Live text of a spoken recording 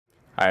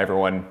Hi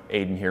everyone,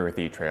 Aiden here with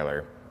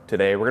eTrailer.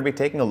 Today we're going to be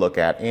taking a look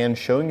at and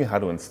showing you how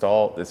to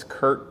install this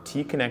Curt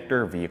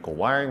T-connector vehicle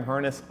wiring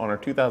harness on our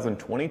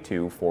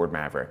 2022 Ford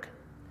Maverick.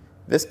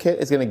 This kit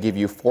is going to give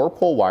you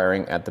 4-pole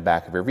wiring at the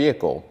back of your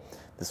vehicle.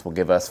 This will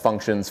give us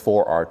functions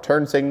for our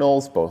turn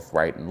signals, both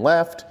right and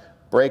left,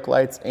 brake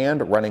lights,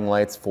 and running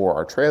lights for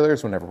our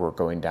trailers whenever we're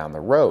going down the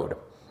road.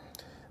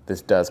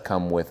 This does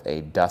come with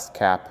a dust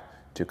cap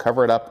to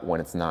cover it up when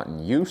it's not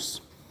in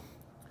use,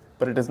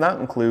 but it does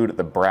not include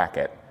the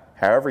bracket.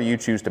 However you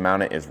choose to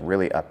mount it is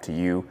really up to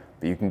you,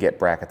 but you can get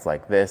brackets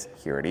like this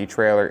here at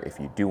eTrailer if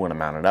you do want to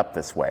mount it up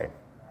this way.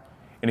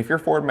 And if your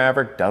Ford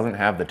Maverick doesn't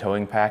have the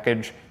towing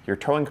package, your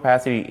towing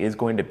capacity is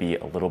going to be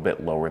a little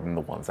bit lower than the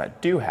ones that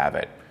do have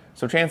it.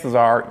 So chances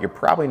are you're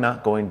probably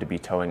not going to be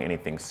towing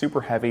anything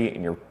super heavy,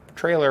 and your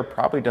trailer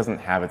probably doesn't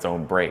have its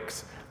own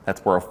brakes.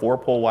 That's where a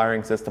 4-pole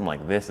wiring system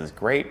like this is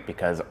great,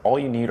 because all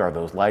you need are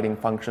those lighting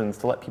functions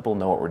to let people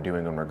know what we're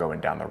doing when we're going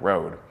down the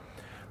road.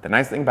 The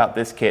nice thing about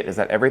this kit is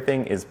that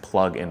everything is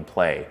plug and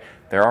play.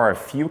 There are a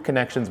few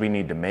connections we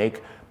need to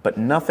make, but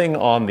nothing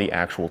on the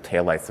actual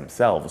taillights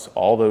themselves.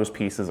 All those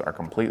pieces are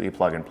completely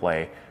plug and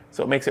play,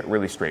 so it makes it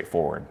really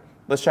straightforward.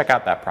 Let's check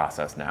out that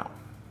process now.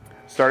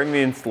 Starting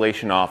the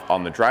installation off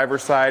on the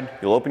driver's side,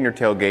 you'll open your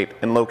tailgate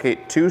and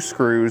locate 2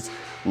 screws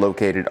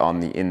located on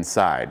the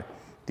inside.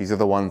 These are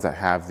the ones that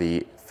have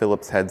the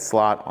Phillips head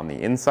slot on the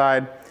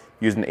inside.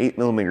 Use an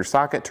 8mm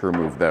socket to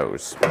remove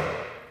those.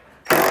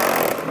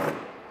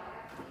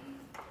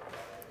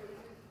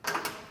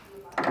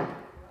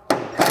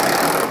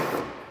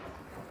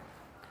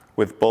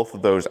 With both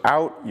of those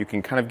out, you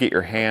can kind of get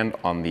your hand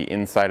on the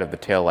inside of the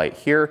taillight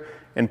here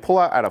and pull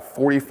out at a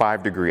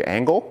 45-degree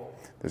angle.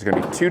 There's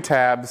going to be 2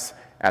 tabs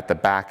at the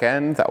back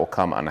end that will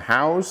come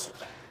unhoused,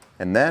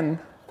 and then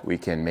we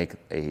can make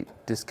a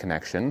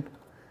disconnection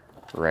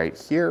right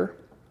here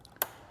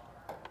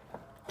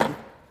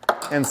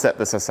and set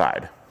this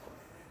aside.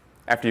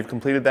 After you've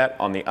completed that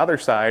on the other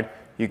side,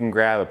 you can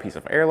grab a piece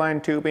of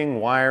airline tubing,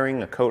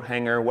 wiring, a coat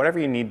hanger, whatever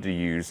you need to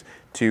use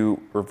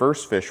to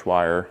reverse fish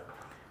wire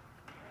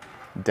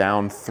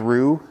down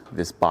through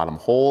this bottom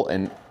hole,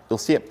 and you'll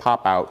see it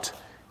pop out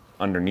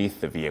underneath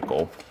the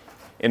vehicle.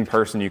 In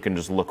person, you can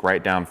just look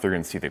right down through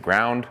and see the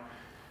ground.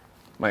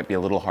 Might be a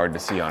little hard to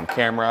see on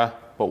camera,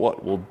 but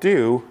what we'll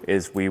do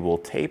is we will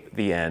tape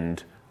the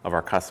end of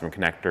our custom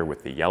connector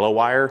with the yellow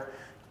wire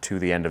to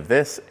the end of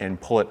this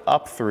and pull it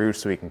up through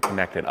so we can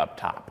connect it up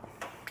top.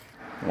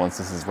 Once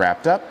this is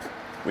wrapped up,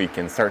 we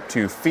can start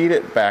to feed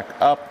it back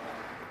up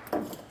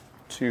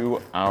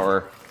to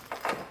our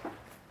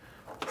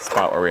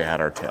spot where we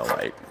had our tail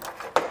light.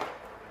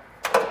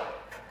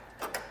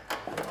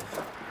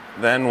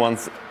 Then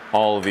once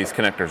all of these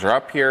connectors are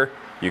up here,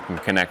 you can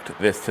connect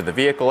this to the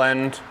vehicle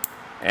end,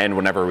 and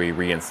whenever we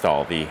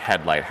reinstall the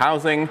headlight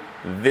housing,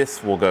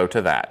 this will go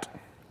to that.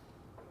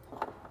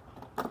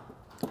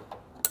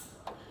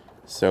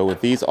 So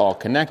with these all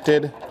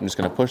connected, I'm just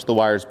going to push the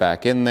wires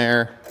back in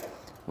there,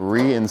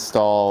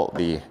 reinstall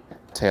the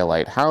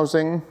taillight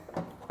housing,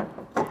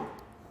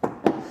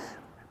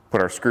 put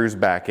our screws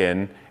back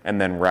in, and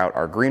then route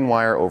our green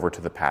wire over to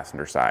the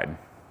passenger side.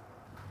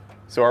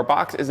 So our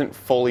box isn't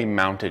fully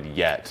mounted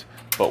yet,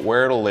 but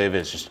where it'll live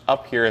is just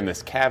up here in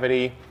this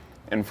cavity,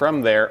 and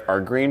from there our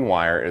green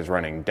wire is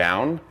running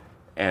down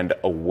and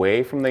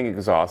away from the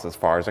exhaust as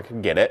far as I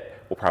can get it.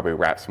 We'll probably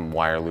wrap some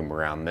wire loom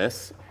around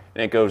this,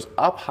 and it goes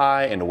up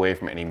high and away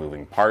from any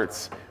moving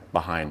parts,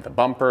 behind the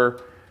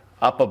bumper,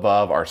 up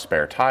above our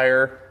spare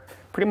tire,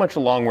 pretty much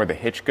along where the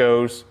hitch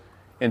goes,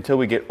 until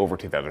we get over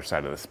to the other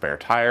side of the spare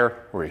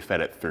tire, where we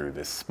fed it through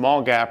this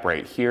small gap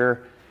right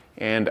here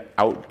and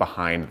out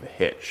behind the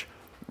hitch.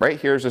 Right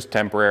here is just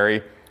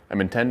temporary. I'm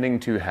intending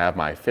to have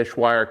my fish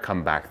wire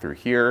come back through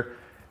here,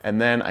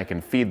 and then I can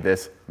feed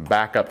this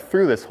back up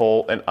through this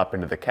hole and up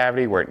into the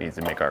cavity where it needs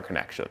to make our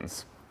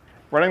connections.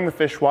 Running the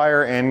fish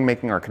wire and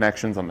making our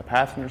connections on the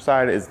passenger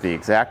side is the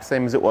exact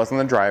same as it was on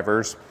the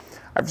driver's.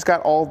 I've just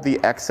got all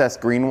the excess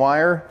green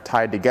wire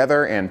tied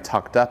together and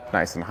tucked up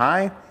nice and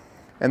high,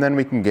 and then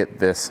we can get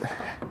this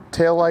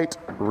taillight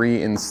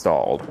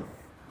reinstalled.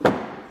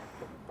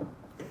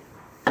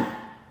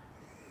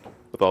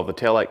 With all the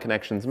taillight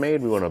connections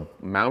made, we want to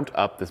mount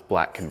up this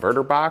black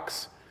converter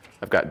box.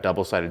 I've got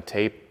double-sided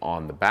tape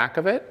on the back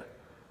of it.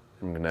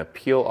 I'm going to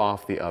peel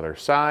off the other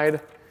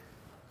side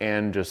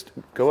and just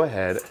go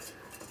ahead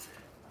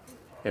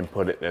and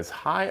put it as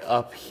high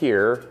up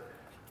here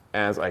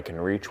as I can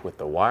reach with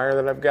the wire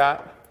that I've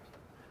got,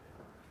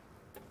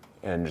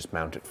 and just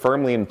mount it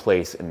firmly in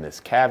place in this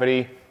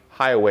cavity,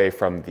 high away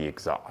from the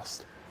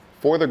exhaust.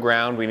 For the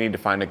ground, we need to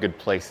find a good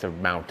place to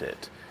mount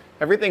it.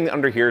 Everything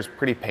under here is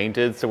pretty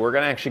painted, so we're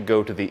gonna actually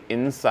go to the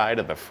inside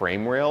of the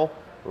frame rail,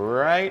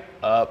 right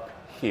up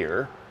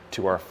here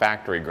to our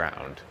factory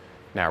ground.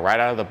 Now, right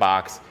out of the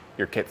box,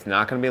 your kit's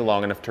not gonna be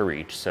long enough to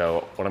reach,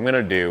 so what I'm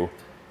gonna do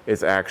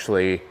is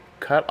actually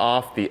cut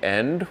off the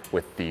end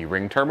with the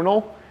ring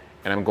terminal,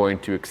 and I'm going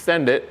to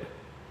extend it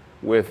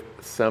with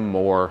some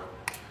more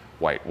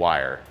white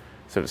wire.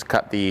 So just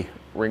cut the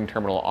ring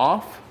terminal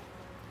off,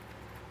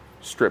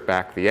 strip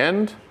back the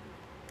end.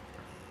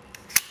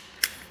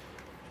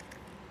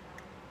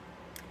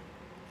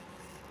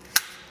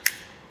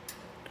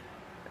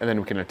 And then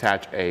we can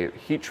attach a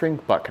heat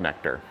shrink butt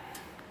connector.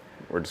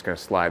 We're just going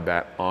to slide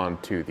that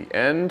onto the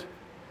end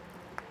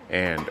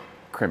and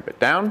crimp it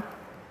down.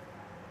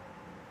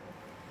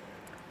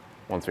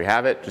 Once we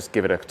have it, just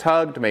give it a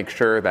tug to make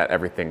sure that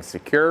everything's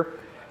secure,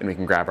 and we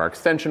can grab our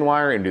extension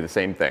wire and do the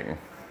same thing.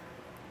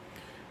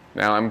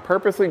 Now I'm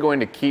purposely going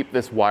to keep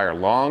this wire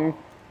long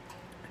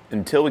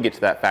until we get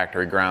to that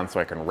factory ground so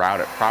I can route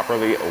it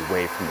properly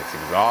away from this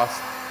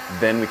exhaust.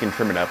 Then we can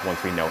trim it up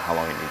once we know how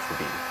long it needs to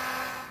be.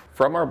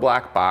 From our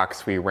black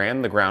box, we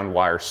ran the ground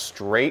wire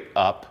straight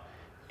up,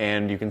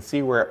 and you can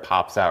see where it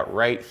pops out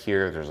right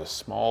here. There's a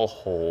small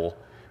hole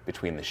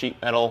between the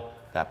sheet metal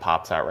that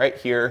pops out right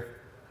here.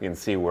 You can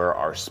see where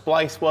our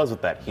splice was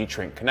with that heat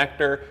shrink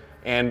connector,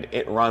 and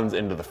it runs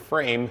into the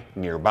frame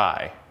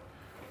nearby.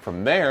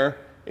 From there,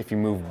 if you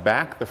move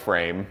back the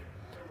frame,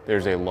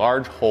 there's a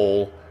large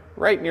hole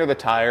right near the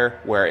tire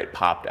where it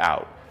popped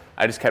out.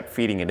 I just kept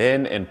feeding it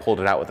in and pulled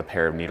it out with a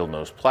pair of needle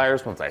nose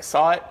pliers once I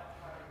saw it.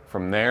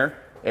 From there,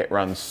 it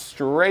runs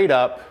straight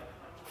up,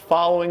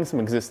 following some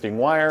existing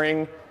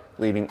wiring,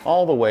 leading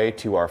all the way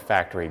to our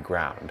factory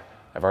ground.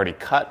 I've already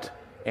cut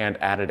and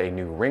added a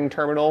new ring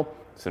terminal,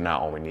 so now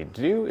all we need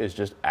to do is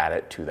just add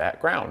it to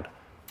that ground.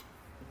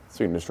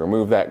 So you can just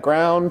remove that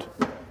ground.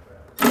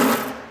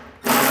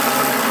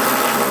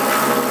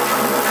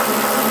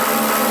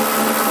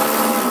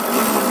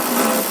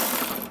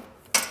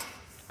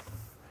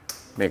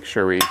 Make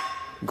sure we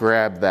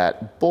grab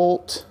that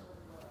bolt,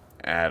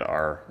 add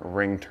our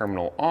ring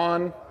terminal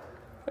on,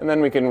 and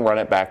then we can run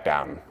it back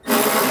down.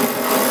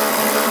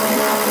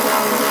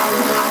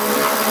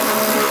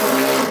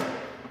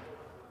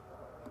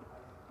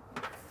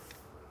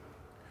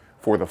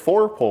 For the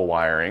 4-pole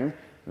wiring,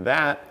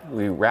 that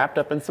we wrapped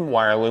up in some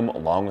wire loom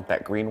along with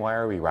that green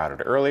wire we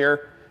routed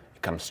earlier.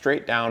 It comes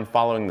straight down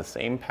following the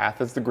same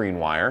path as the green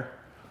wire,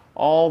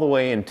 all the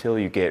way until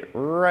you get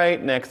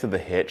right next to the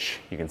hitch.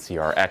 You can see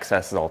our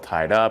excess is all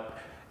tied up,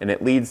 and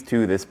it leads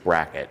to this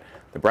bracket.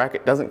 The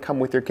bracket doesn't come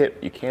with your kit.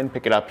 You can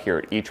pick it up here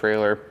at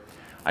eTrailer.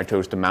 I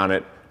chose to mount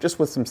it just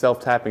with some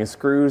self-tapping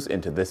screws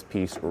into this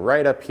piece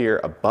right up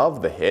here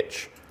above the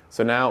hitch.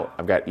 So now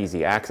I've got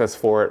easy access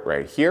for it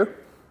right here.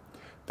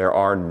 There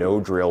are no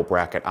drill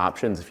bracket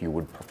options if you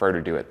would prefer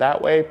to do it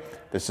that way.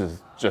 This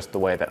is just the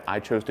way that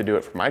I chose to do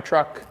it for my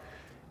truck.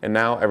 And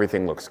now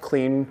everything looks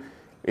clean.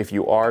 If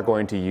you are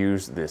going to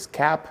use this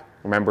cap,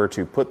 remember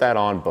to put that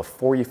on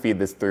before you feed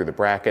this through the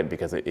bracket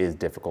because it is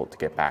difficult to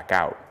get back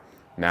out.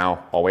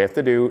 Now, all we have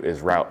to do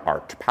is route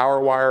our power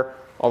wire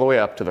all the way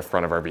up to the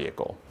front of our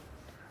vehicle.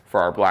 For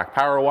our black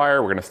power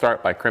wire, we're going to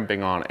start by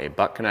crimping on a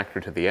butt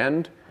connector to the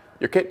end.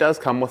 Your kit does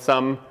come with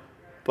some,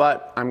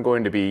 but I'm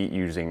going to be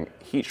using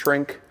heat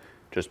shrink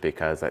just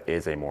because that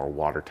is a more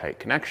watertight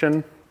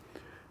connection.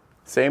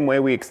 Same way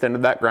we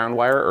extended that ground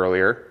wire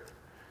earlier,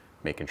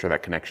 making sure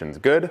that connection's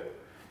good.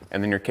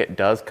 And then your kit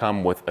does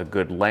come with a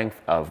good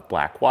length of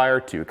black wire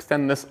to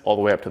extend this all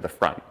the way up to the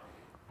front.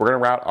 We're going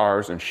to route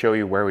ours and show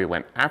you where we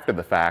went after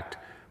the fact,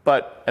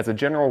 but as a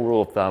general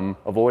rule of thumb,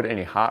 avoid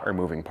any hot or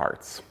moving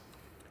parts.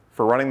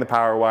 For running the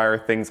power wire,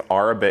 things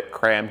are a bit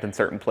cramped in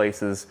certain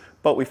places,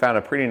 but we found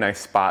a pretty nice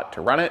spot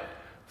to run it,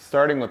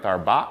 starting with our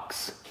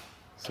box.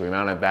 So we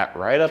mounted that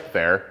right up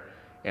there,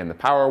 and the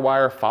power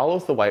wire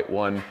follows the white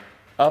one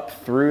up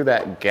through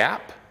that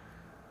gap,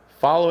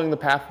 following the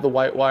path of the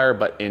white wire,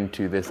 but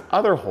into this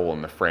other hole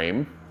in the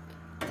frame,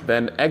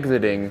 then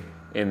exiting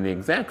in the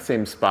exact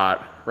same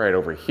spot right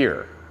over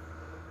here.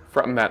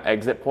 From that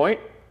exit point,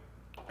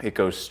 it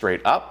goes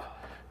straight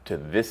up to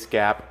this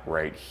gap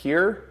right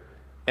here,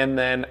 and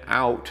then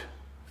out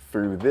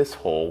through this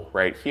hole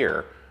right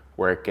here,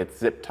 where it gets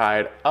zip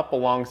tied up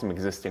along some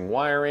existing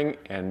wiring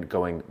and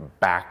going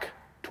back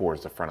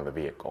towards the front of the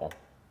vehicle.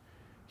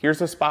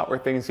 Here's a spot where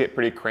things get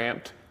pretty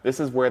cramped. This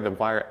is where the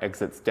wire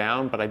exits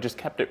down, but I just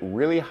kept it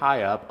really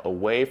high up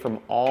away from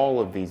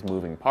all of these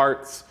moving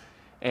parts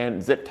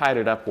and zip tied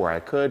it up where I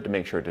could to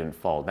make sure it didn't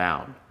fall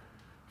down.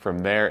 From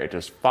there, it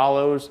just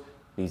follows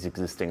these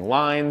existing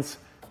lines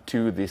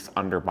to this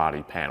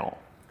underbody panel.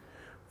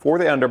 For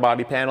the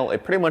underbody panel,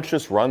 it pretty much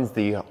just runs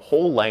the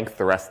whole length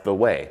the rest of the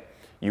way.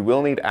 You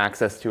will need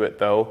access to it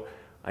though.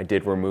 I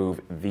did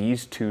remove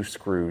these 2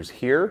 screws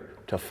here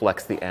to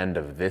flex the end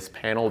of this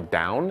panel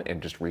down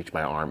and just reach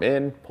my arm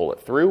in, pull it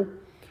through.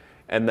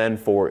 And then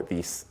for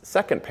the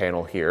second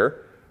panel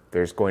here,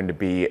 there's going to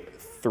be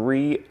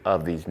 3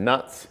 of these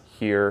nuts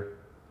here,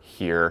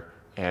 here,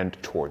 and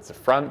towards the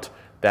front.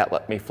 That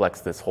let me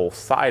flex this whole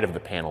side of the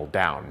panel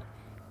down,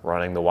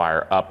 running the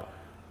wire up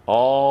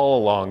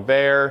all along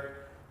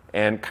there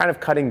and kind of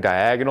cutting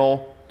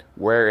diagonal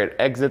where it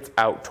exits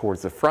out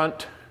towards the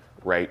front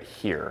right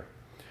here.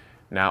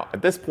 Now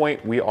at this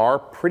point we are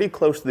pretty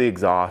close to the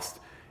exhaust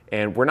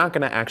and we're not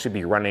going to actually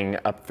be running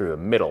up through the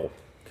middle.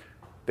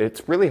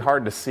 It's really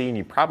hard to see and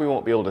you probably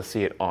won't be able to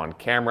see it on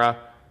camera,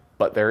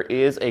 but there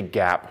is a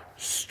gap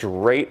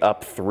straight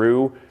up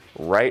through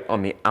right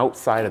on the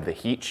outside of the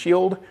heat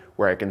shield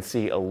where I can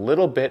see a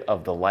little bit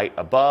of the light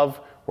above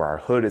where our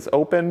hood is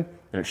open,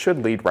 and it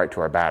should lead right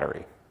to our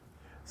battery.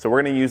 So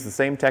we're going to use the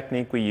same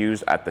technique we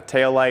used at the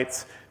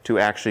taillights to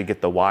actually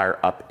get the wire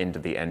up into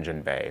the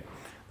engine bay.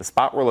 The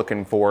spot we're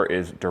looking for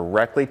is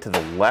directly to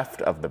the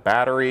left of the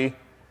battery,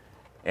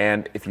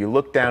 and if you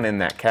look down in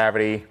that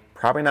cavity,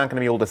 probably not going to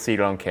be able to see it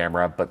on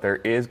camera, but there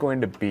is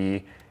going to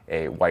be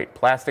a white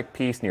plastic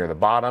piece near the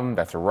bottom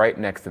that's right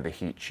next to the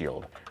heat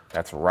shield.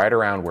 That's right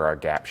around where our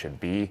gap should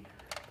be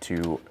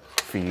to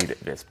feed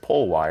this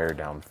pull wire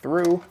down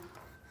through.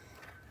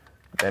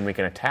 Then we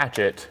can attach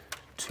it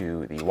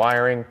to the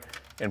wiring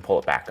and pull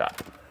it back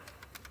up.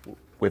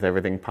 With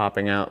everything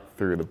popping out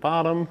through the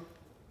bottom,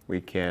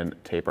 we can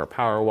tape our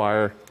power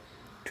wire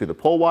to the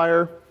pull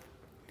wire,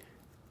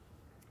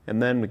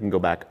 and then we can go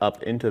back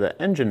up into the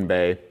engine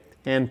bay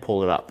and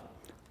pull it up.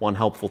 One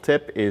helpful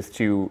tip is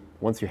to,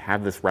 once you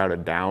have this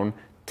routed down,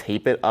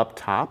 tape it up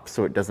top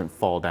so it doesn't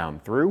fall down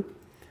through.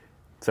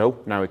 So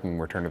now we can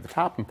return to the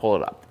top and pull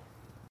it up.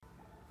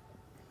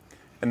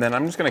 And then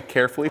I'm just going to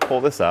carefully pull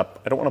this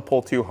up. I don't want to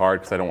pull too hard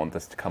because I don't want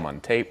this to come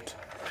untaped.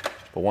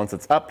 But once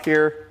it's up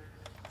here,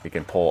 we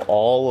can pull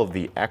all of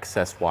the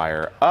excess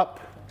wire up.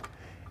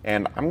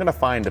 And I'm going to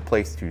find a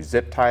place to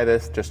zip tie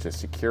this just to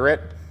secure it,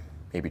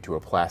 maybe to a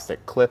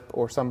plastic clip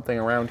or something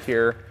around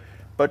here,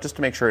 but just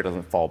to make sure it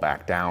doesn't fall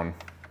back down.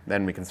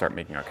 Then we can start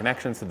making our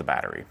connections to the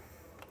battery.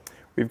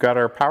 We've got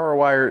our power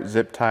wire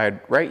zip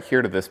tied right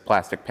here to this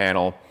plastic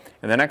panel,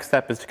 and the next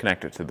step is to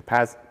connect it to the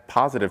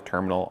positive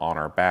terminal on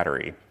our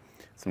battery.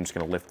 So I'm just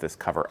going to lift this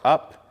cover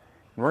up,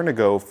 and we're going to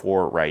go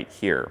for right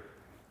here.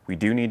 We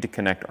do need to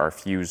connect our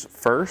fuse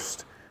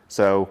first,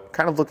 so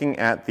kind of looking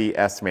at the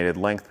estimated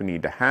length we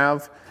need to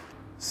have.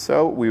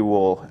 So we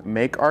will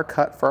make our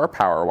cut for our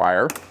power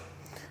wire,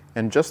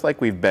 and just like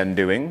we've been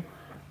doing,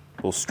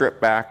 we'll strip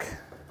back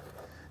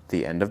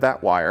the end of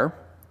that wire.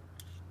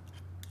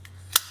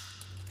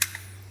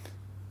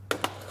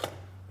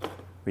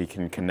 We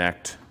can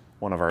connect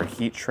one of our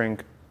heat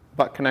shrink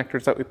butt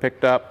connectors that we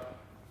picked up,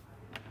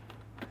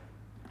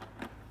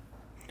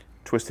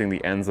 twisting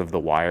the ends of the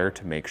wire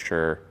to make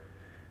sure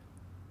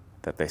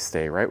that they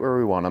stay right where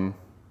we want them.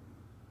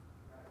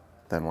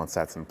 Then once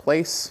that's in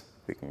place,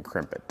 we can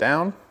crimp it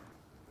down.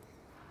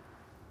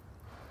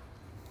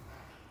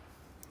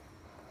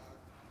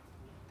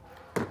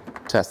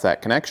 Test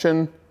that connection,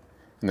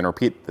 and then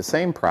repeat the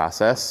same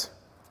process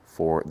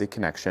for the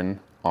connection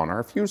on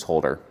our fuse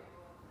holder.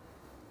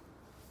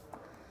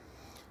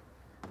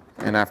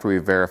 And after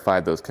we've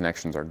verified those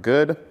connections are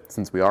good,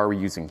 since we are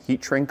reusing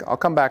heat shrink, I'll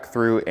come back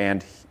through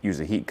and use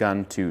a heat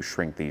gun to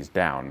shrink these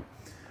down.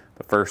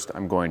 But first,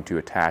 I'm going to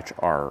attach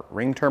our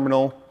ring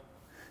terminal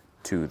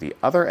to the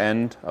other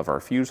end of our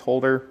fuse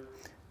holder.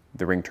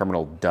 The ring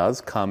terminal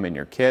does come in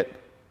your kit.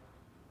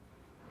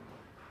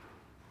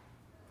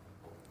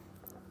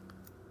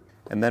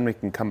 And then we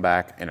can come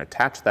back and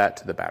attach that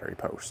to the battery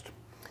post.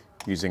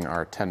 Using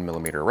our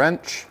 10mm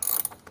wrench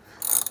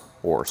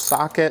or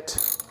socket,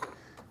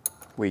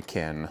 we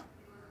can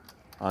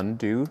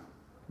undo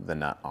the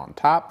nut on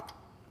top.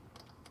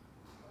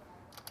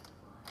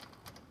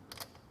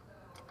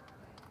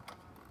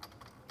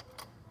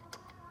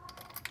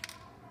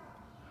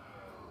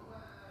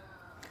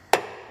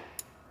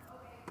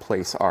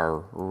 Place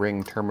our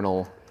ring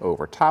terminal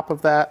over top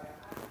of that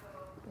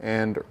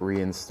and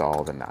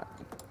reinstall the nut.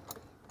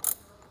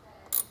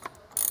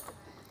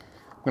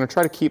 I'm going to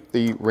try to keep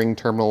the ring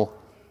terminal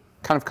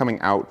kind of coming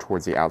out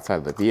towards the outside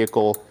of the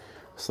vehicle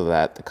so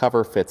that the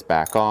cover fits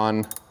back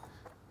on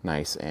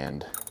nice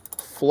and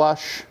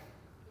flush.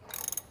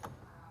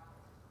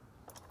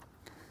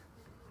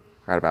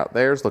 Right about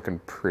there is looking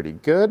pretty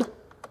good.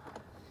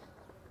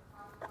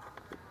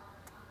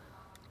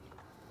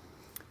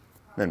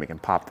 Then we can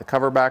pop the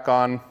cover back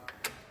on.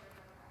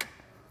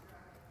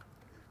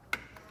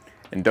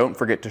 And don't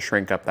forget to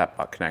shrink up that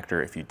butt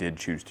connector if you did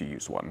choose to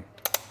use one.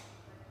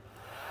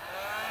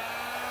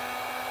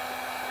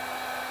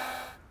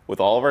 With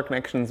all of our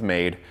connections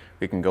made,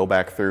 we can go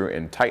back through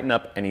and tighten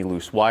up any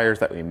loose wires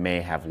that we may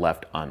have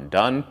left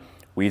undone.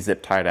 We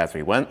zip tied as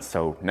we went,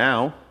 so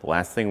now the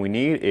last thing we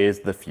need is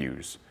the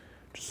fuse.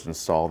 Just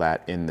install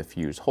that in the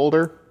fuse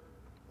holder.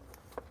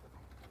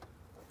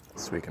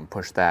 So we can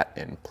push that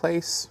in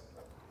place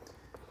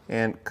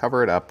and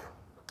cover it up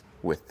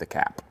with the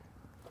cap.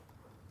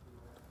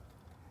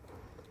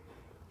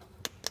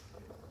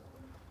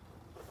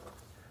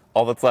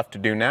 All that's left to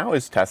do now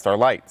is test our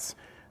lights.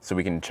 So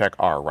we can check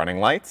our running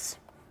lights,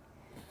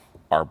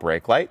 our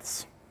brake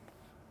lights,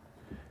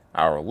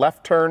 our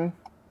left turn,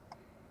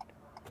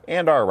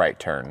 and our right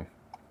turn.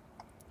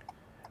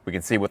 We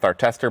can see with our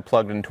tester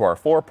plugged into our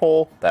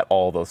 4-pole that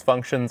all those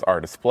functions are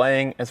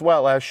displaying as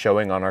well as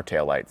showing on our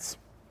taillights.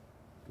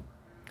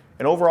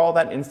 And overall,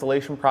 that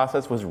installation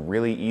process was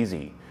really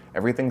easy.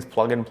 Everything's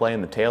plug and play in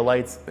the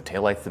taillights. The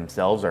taillights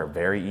themselves are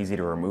very easy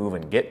to remove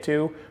and get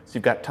to, so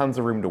you've got tons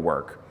of room to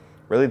work.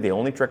 Really, the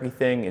only tricky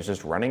thing is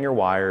just running your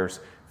wires,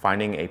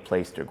 finding a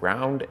place to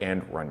ground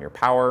and run your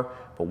power.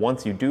 But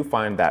once you do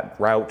find that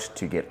route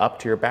to get up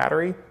to your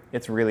battery,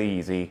 it's really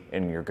easy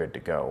and you're good to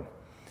go.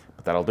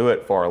 But that'll do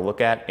it for our look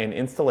at and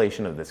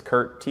installation of this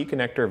Curt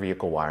T-connector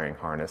vehicle wiring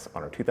harness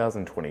on our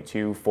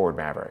 2022 Ford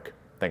Maverick.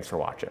 Thanks for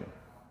watching.